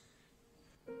troubles.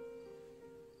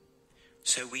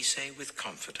 So we say with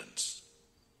confidence,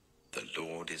 the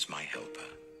Lord is my helper.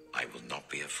 I will not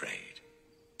be afraid.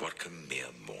 What can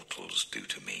mere mortals do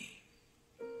to me?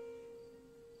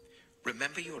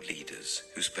 Remember your leaders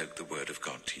who spoke the word of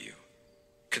God to you.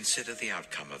 Consider the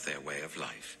outcome of their way of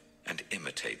life and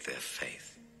imitate their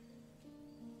faith.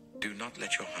 Do not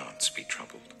let your hearts be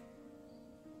troubled.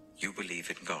 You believe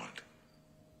in God.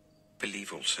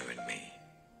 Believe also in me.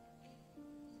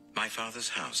 My Father's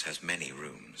house has many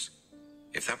rooms.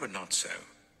 If that were not so,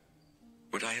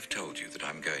 would I have told you that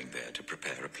I'm going there to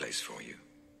prepare a place for you?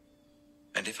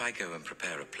 And if I go and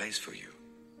prepare a place for you,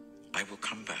 I will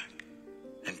come back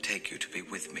and take you to be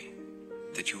with me,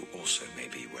 that you also may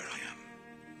be where I am.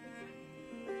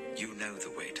 You know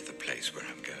the way to the place where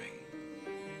I'm going.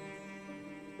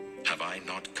 Have I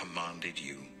not commanded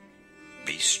you?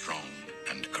 Be strong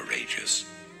and courageous.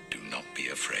 Do not be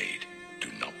afraid. Do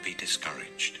not be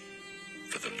discouraged.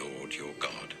 For the Lord your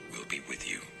God will be with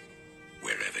you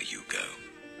wherever you go.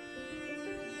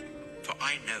 For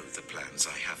I know the plans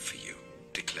I have for you,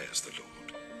 declares the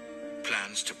Lord.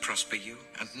 Plans to prosper you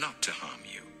and not to harm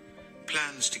you.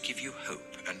 Plans to give you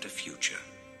hope and a future.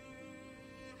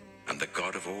 And the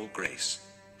God of all grace,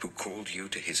 who called you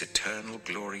to his eternal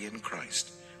glory in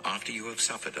Christ, after you have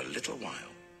suffered a little while,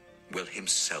 will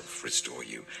himself restore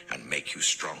you and make you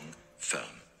strong,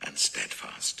 firm, and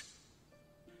steadfast.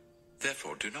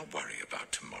 Therefore do not worry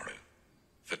about tomorrow,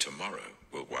 for tomorrow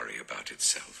will worry about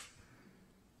itself.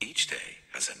 Each day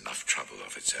has enough trouble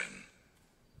of its own.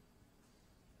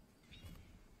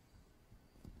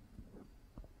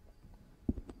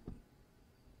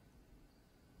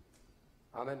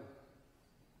 Amen.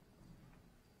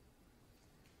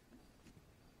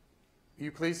 Will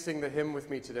you please sing the hymn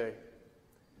with me today?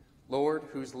 Lord,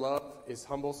 whose love is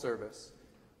humble service.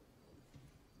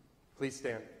 Please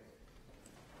stand.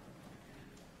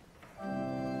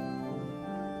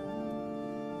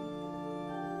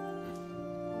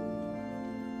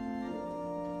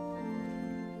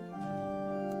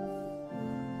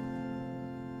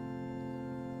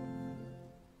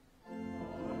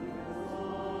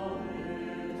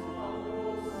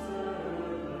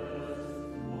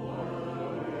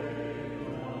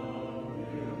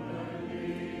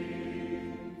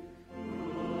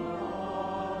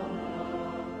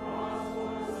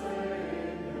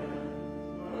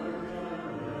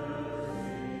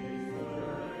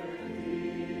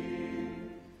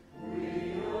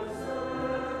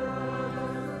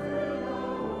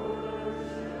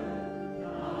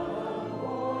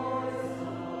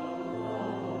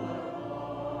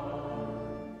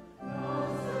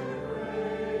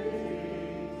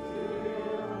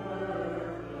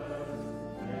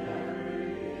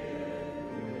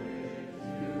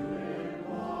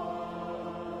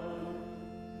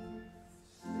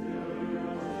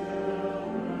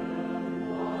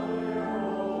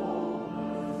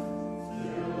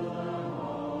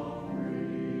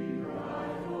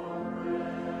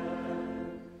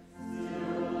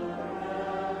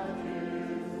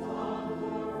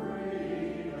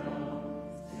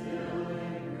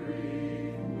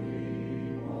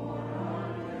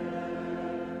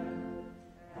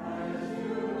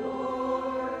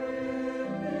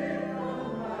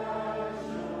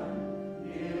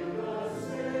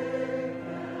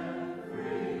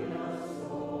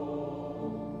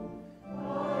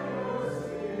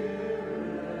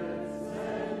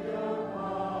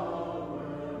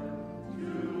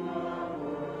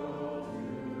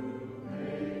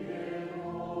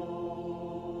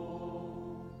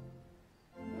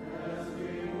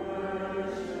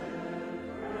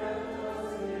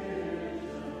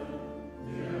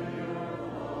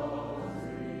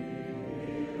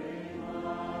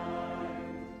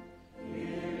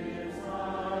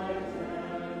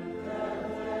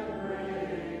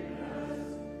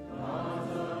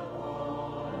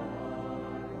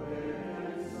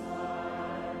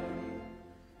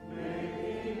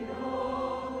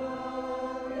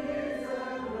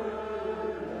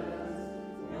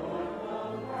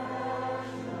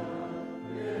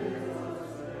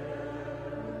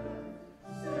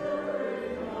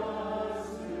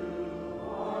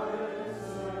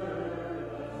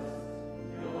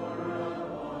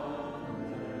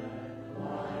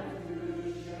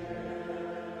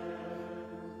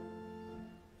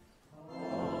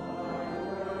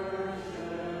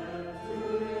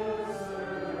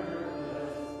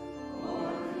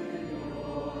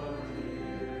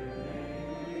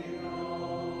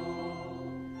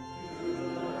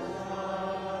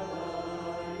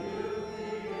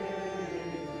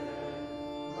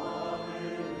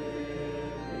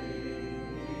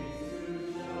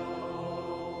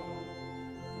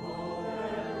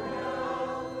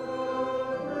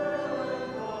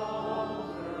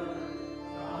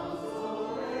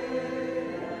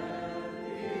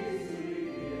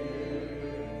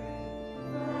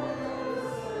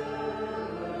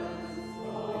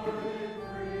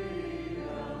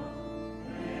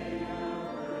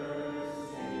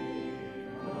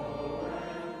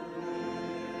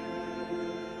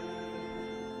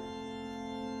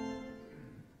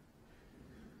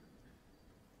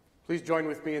 Please join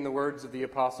with me in the words of the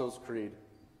Apostles' Creed.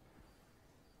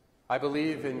 I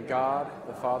believe in God,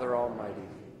 the Father Almighty,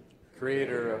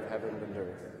 creator of heaven and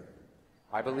earth.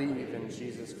 I believe in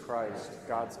Jesus Christ,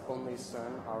 God's only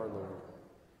Son, our Lord,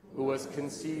 who was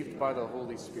conceived by the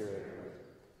Holy Spirit,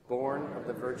 born of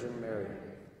the Virgin Mary,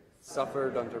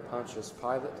 suffered under Pontius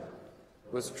Pilate,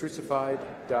 was crucified,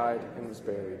 died, and was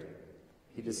buried.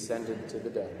 He descended to the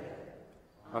dead.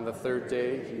 On the third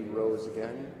day he rose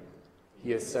again.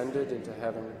 He ascended into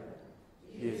heaven.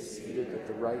 He is seated at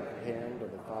the right hand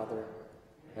of the Father,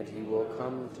 and he will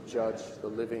come to judge the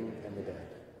living and the dead.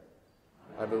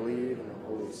 I believe in the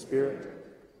Holy Spirit,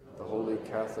 the Holy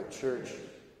Catholic Church,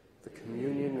 the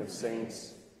communion of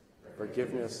saints, the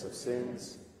forgiveness of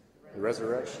sins, the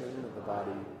resurrection of the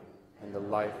body, and the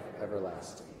life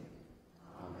everlasting.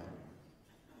 Amen.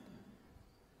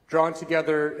 Drawn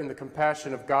together in the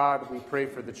compassion of God, we pray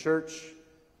for the Church,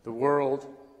 the world,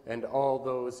 and all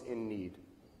those in need.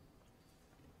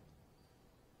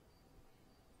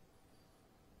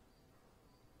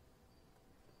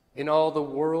 In all the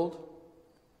world,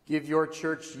 give your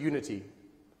Church unity.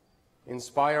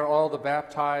 Inspire all the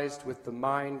baptized with the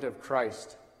mind of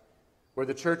Christ. Where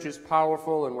the Church is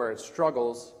powerful and where it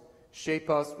struggles, shape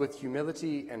us with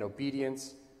humility and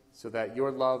obedience so that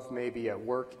your love may be at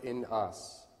work in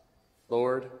us.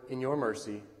 Lord, in your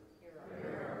mercy,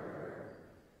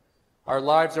 our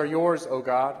lives are yours, O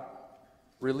God.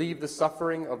 Relieve the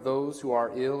suffering of those who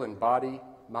are ill in body,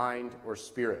 mind, or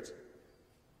spirit.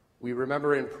 We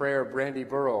remember in prayer Brandy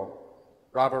Burrow,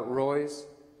 Robert Royce,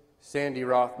 Sandy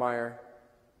Rothmeyer,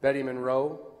 Betty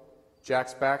Monroe,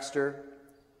 Jax Baxter,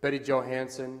 Betty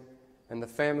Johansson, and the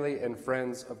family and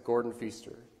friends of Gordon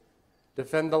Feaster.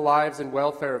 Defend the lives and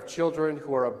welfare of children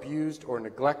who are abused or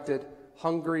neglected,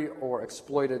 hungry or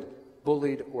exploited,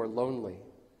 bullied or lonely.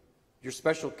 Your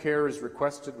special care is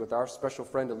requested with our special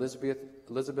friend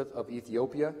Elizabeth of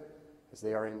Ethiopia, as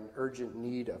they are in urgent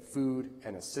need of food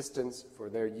and assistance for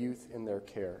their youth in their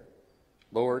care.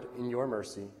 Lord, in your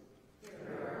mercy.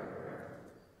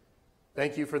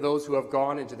 Thank you for those who have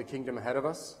gone into the kingdom ahead of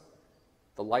us,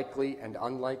 the likely and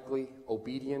unlikely,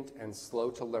 obedient and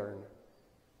slow to learn.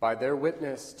 By their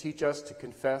witness, teach us to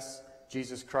confess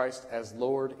Jesus Christ as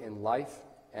Lord in life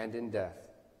and in death.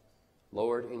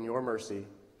 Lord, in your mercy.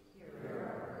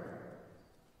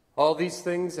 All these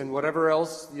things and whatever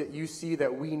else that you see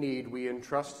that we need, we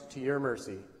entrust to your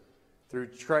mercy. Through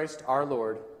Christ our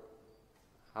Lord.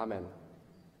 Amen.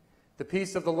 The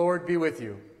peace of the Lord be with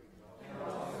you. And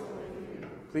also with you.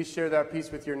 Please share that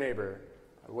peace with your neighbor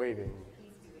by waving.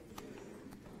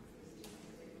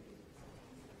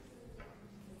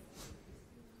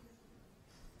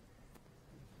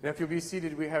 And if you'll be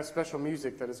seated, we have special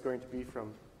music that is going to be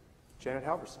from Janet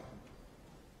Halverson.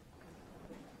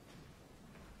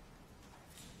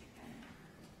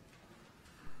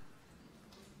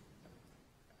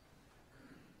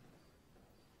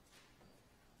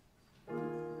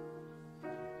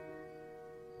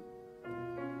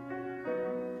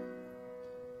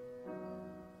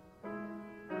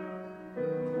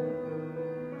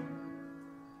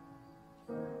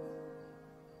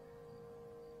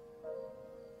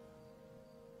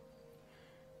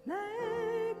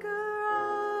 Maker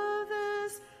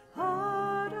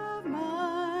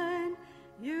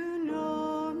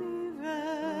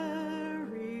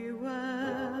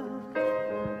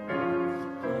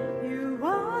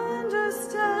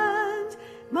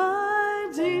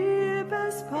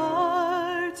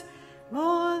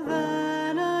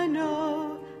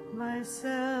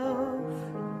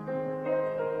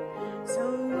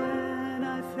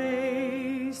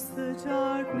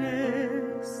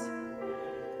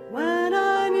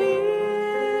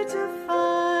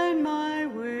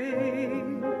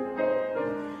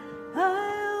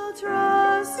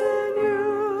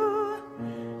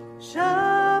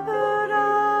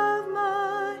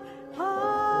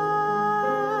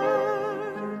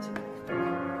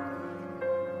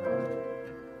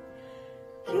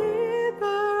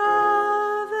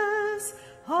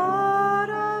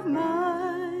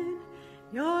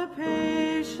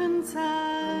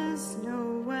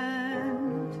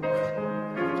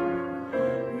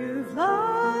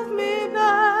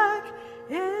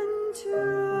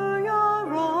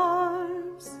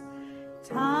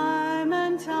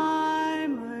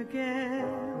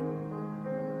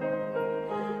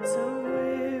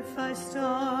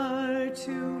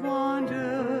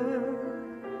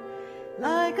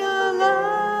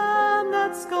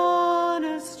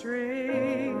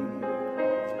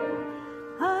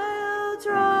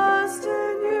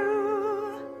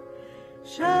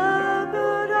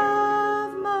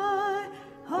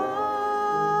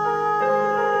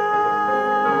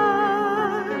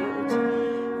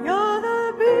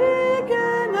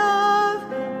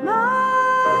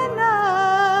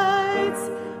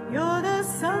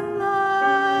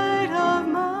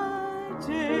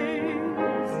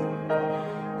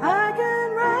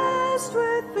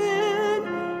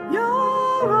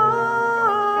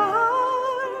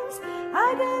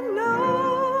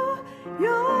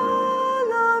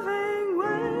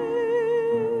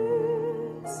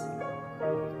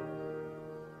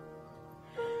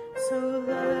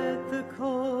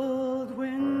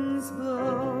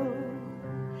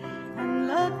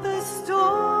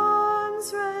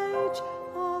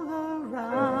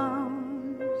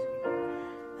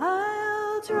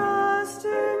trust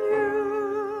in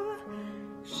you,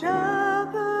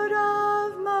 shepherd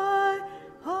of my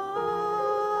heart.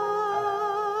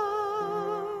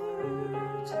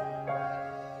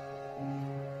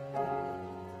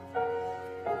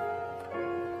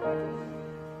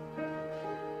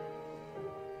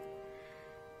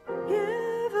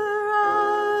 Giver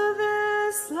of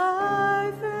this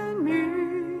life in me,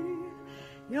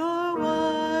 you're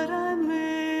what I'm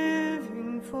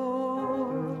living for.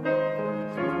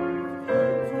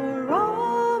 For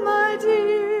all my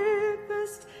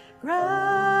deepest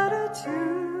gratitude,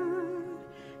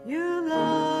 you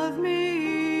love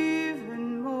me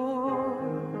even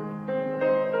more.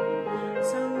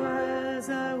 So as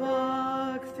I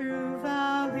walk through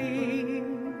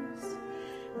valleys,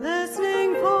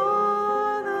 listening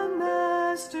for the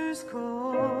Master's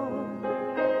call,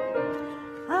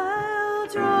 I'll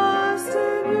trust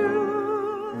in you,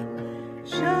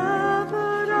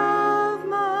 shepherd of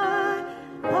my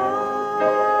heart.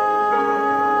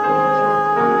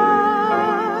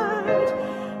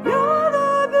 You're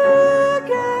the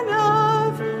beacon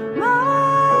of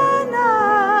my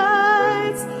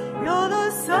nights. You're the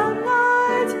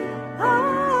sunlight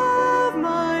of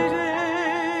my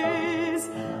days.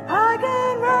 I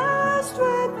can rest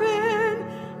within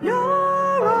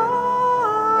your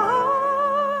arms.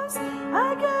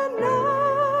 I can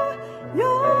know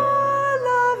your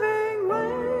loving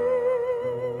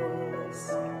ways.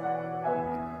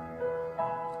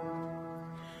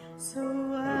 So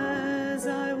as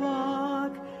I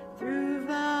walk through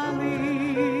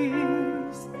valleys,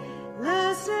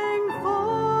 listening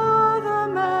for the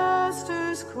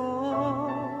Master's call,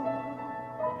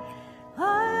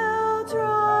 I'll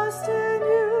trust in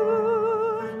you,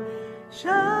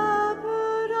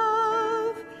 shepherd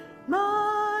of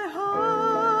my heart.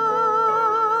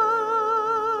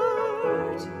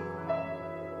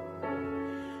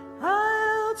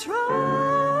 I'll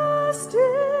trust in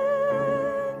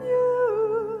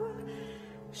you,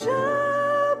 shepherd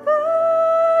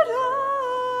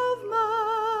of my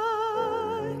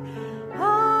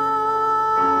heart.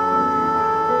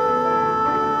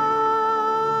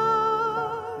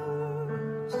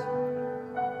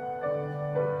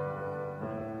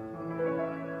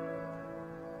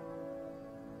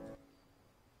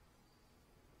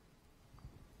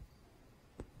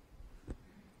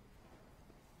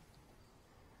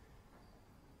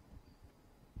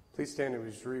 Please stand and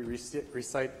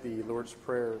recite the Lord's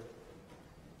Prayer.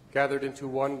 Gathered into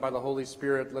one by the Holy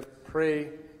Spirit, let's pray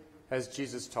as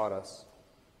Jesus taught us.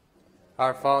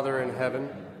 Our Father in heaven,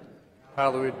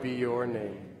 hallowed be your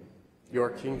name.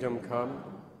 Your kingdom come,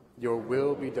 your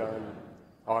will be done,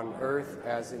 on earth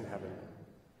as in heaven.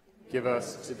 Give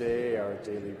us today our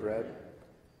daily bread,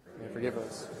 and forgive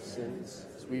us our sins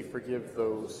as we forgive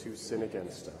those who sin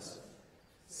against us.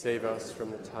 Save us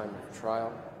from the time of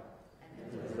trial,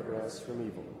 and deliver us from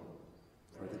evil.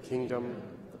 For the kingdom,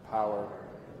 the power,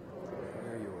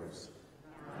 are yours,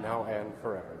 now and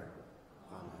forever.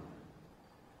 Amen.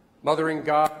 Mothering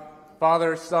God,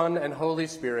 Father, Son, and Holy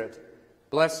Spirit,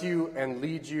 bless you and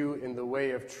lead you in the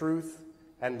way of truth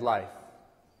and life.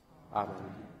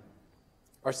 Amen.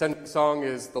 Our sending song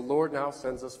is "The Lord Now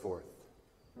Sends Us Forth."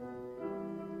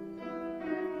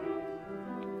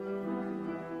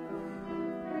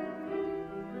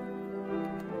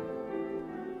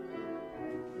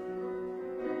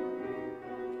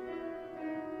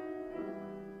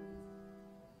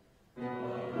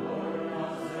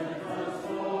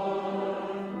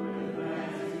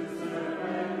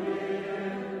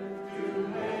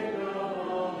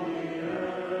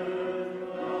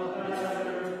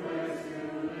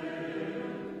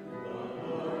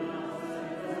 Lord,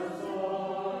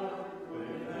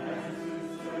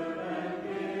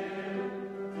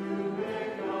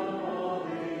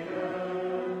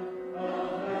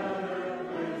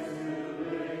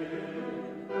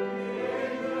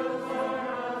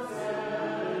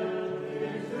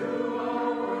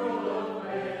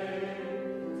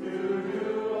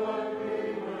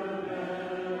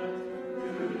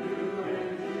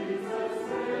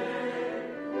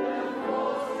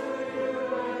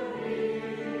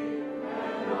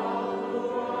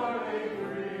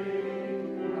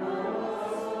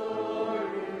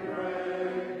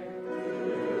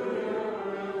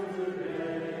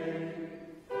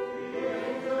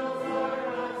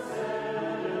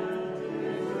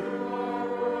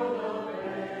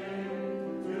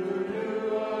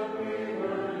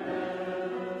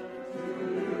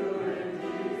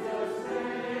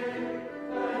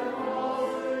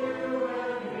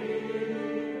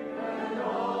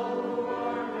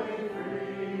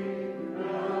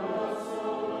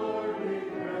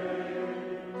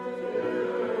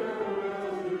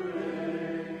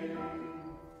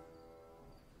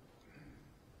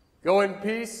 Go in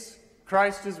peace.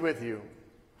 Christ is with you.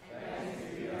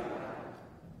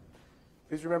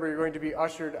 Please remember you're going to be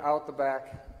ushered out the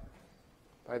back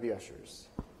by the ushers.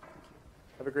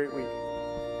 Have a great week.